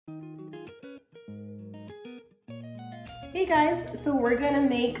Hey guys, so we're gonna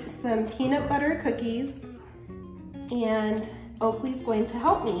make some peanut butter cookies and Oakley's going to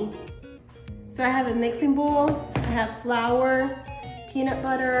help me. So I have a mixing bowl, I have flour, peanut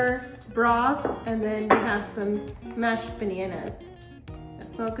butter, broth, and then we have some mashed bananas.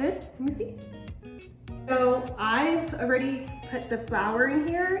 That smell good? Let me see. So I've already put the flour in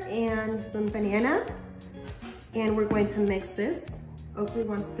here and some banana, and we're going to mix this. Oakley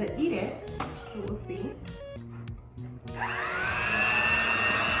wants to eat it, so we'll see.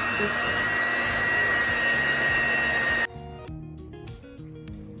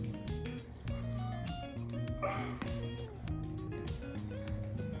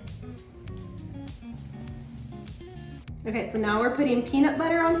 Okay, so now we're putting peanut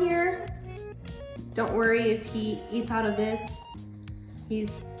butter on here. Don't worry if he eats out of this.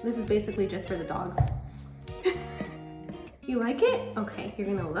 This is basically just for the dogs. You like it? Okay, you're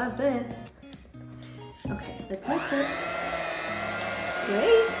gonna love this. Okay, let's mix it.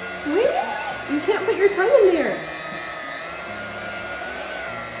 Wait, you can't put your tongue in there.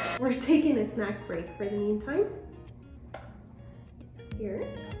 We're taking a snack break for the meantime. Here.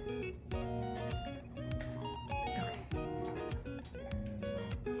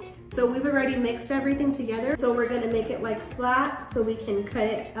 So we've already mixed everything together. So we're gonna make it like flat so we can cut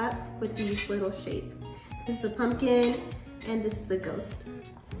it up with these little shapes. This is a pumpkin and this is a ghost.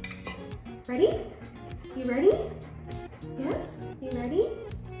 Ready? You ready? Yes? You ready?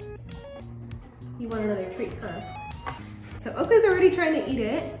 You want another treat, huh? So Oakley's already trying to eat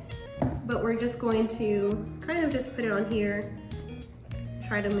it, but we're just going to kind of just put it on here,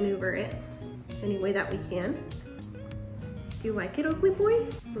 try to maneuver it any way that we can. Do you like it, Oakley boy?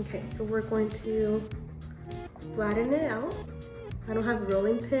 Okay, so we're going to flatten it out. I don't have a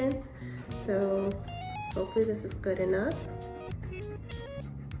rolling pin, so hopefully this is good enough.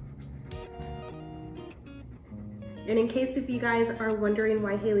 And in case if you guys are wondering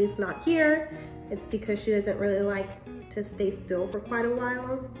why Haley's not here, it's because she doesn't really like to stay still for quite a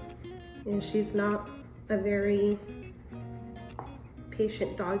while. And she's not a very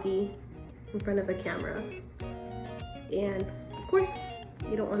patient doggy in front of a camera. And of course,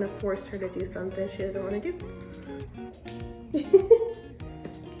 you don't want to force her to do something she doesn't want to do.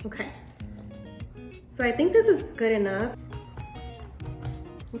 Okay, so I think this is good enough.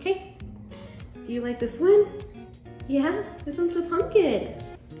 Okay, do you like this one? Yeah, this one's a pumpkin.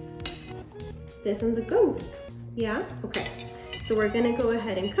 This one's a ghost. Yeah, okay. So we're gonna go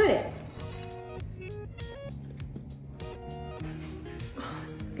ahead and cut it. Oh,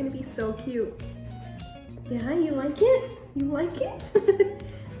 this is gonna be so cute. Yeah, you like it? You like it?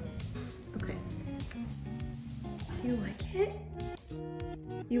 Okay. You like it?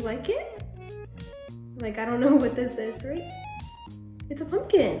 You like it? Like, I don't know what this is, right? It's a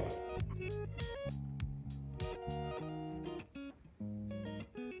pumpkin.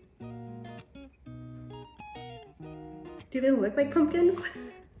 Do they look like pumpkins?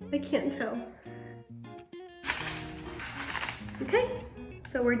 I can't tell. Okay,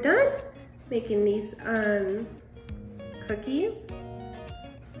 so we're done making these cookies.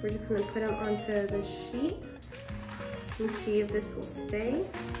 We're just gonna put them onto the sheet and see if this will stay.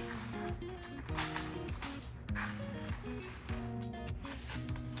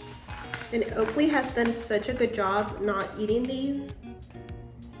 And Oakley has done such a good job not eating these.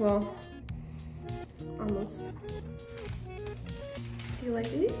 Well, almost. Do you like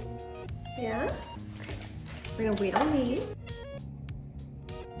these? Yeah? We're gonna wait on these.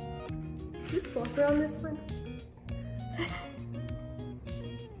 Just walk around this one.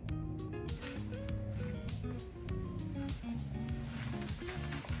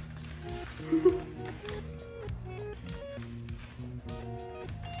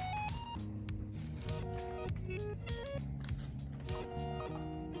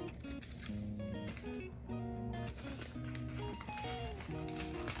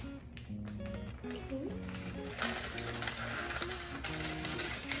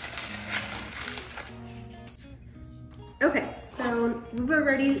 Okay, so we've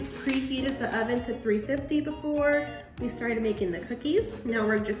already preheated the oven to 350 before we started making the cookies. Now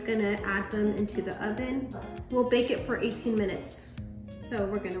we're just gonna add them into the oven. We'll bake it for 18 minutes. So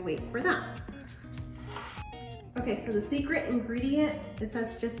we're gonna wait for that. Okay, so the secret ingredient, it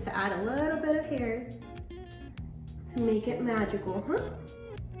says just to add a little bit of hairs to make it magical, huh?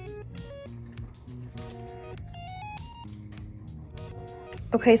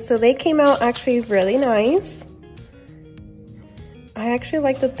 Okay, so they came out actually really nice. I actually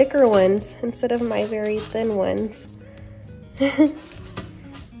like the thicker ones instead of my very thin ones. They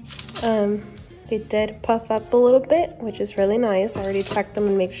did puff up a little bit, which is really nice. I already checked them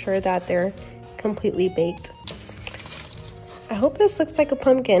and make sure that they're completely baked. I hope this looks like a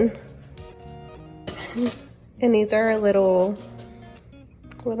pumpkin. And these are our little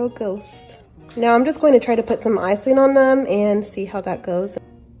ghosts. Now I'm just going to try to put some icing on them and see how that goes.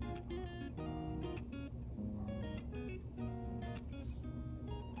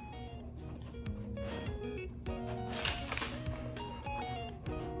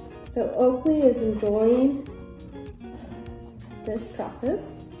 So Oakley is enjoying this process.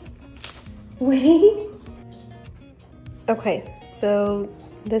 Wait. Okay, so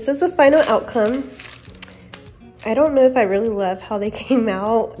this is the final outcome. I don't know if I really love how they came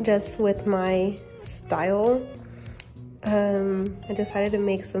out just with my style. I decided to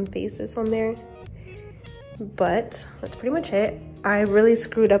make some faces on there, but that's pretty much it. I really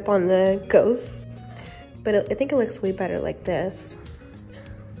screwed up on the ghosts, but I think it looks way better like this.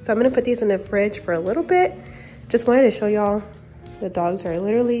 So I'm gonna put these in the fridge for a little bit. Just wanted to show y'all the dogs are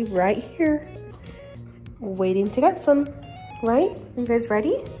literally right here waiting to get some, right? You guys ready?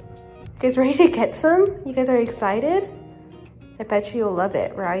 You guys ready to get some? You guys are excited? I bet you'll love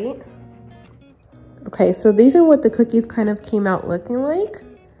it, right? Okay, so these are what the cookies kind of came out looking like.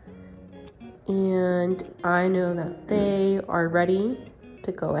 And I know that they are ready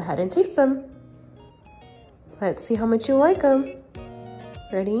to go ahead and taste them. Let's see how much you like them.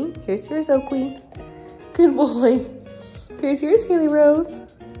 Ready? Here's yours, Oakley. Good boy. Here's yours, Haley Rose.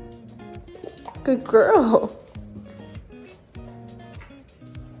 Good girl.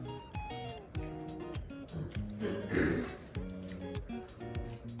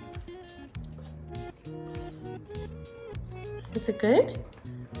 Is it good?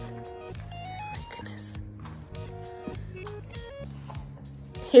 Oh my goodness.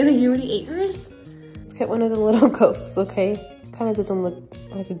 Haley, you already ate yours? Let's get one of the little ghosts, okay? Kind of doesn't look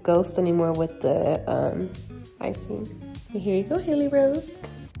like a ghost anymore with the icing. And here you go, Haley Rose.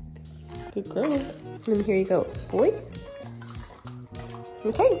 Good girl. And here you go, boy.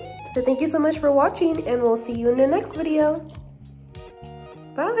 Okay, so thank you so much for watching, and we'll see you in the next video.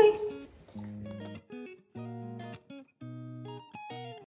 Bye.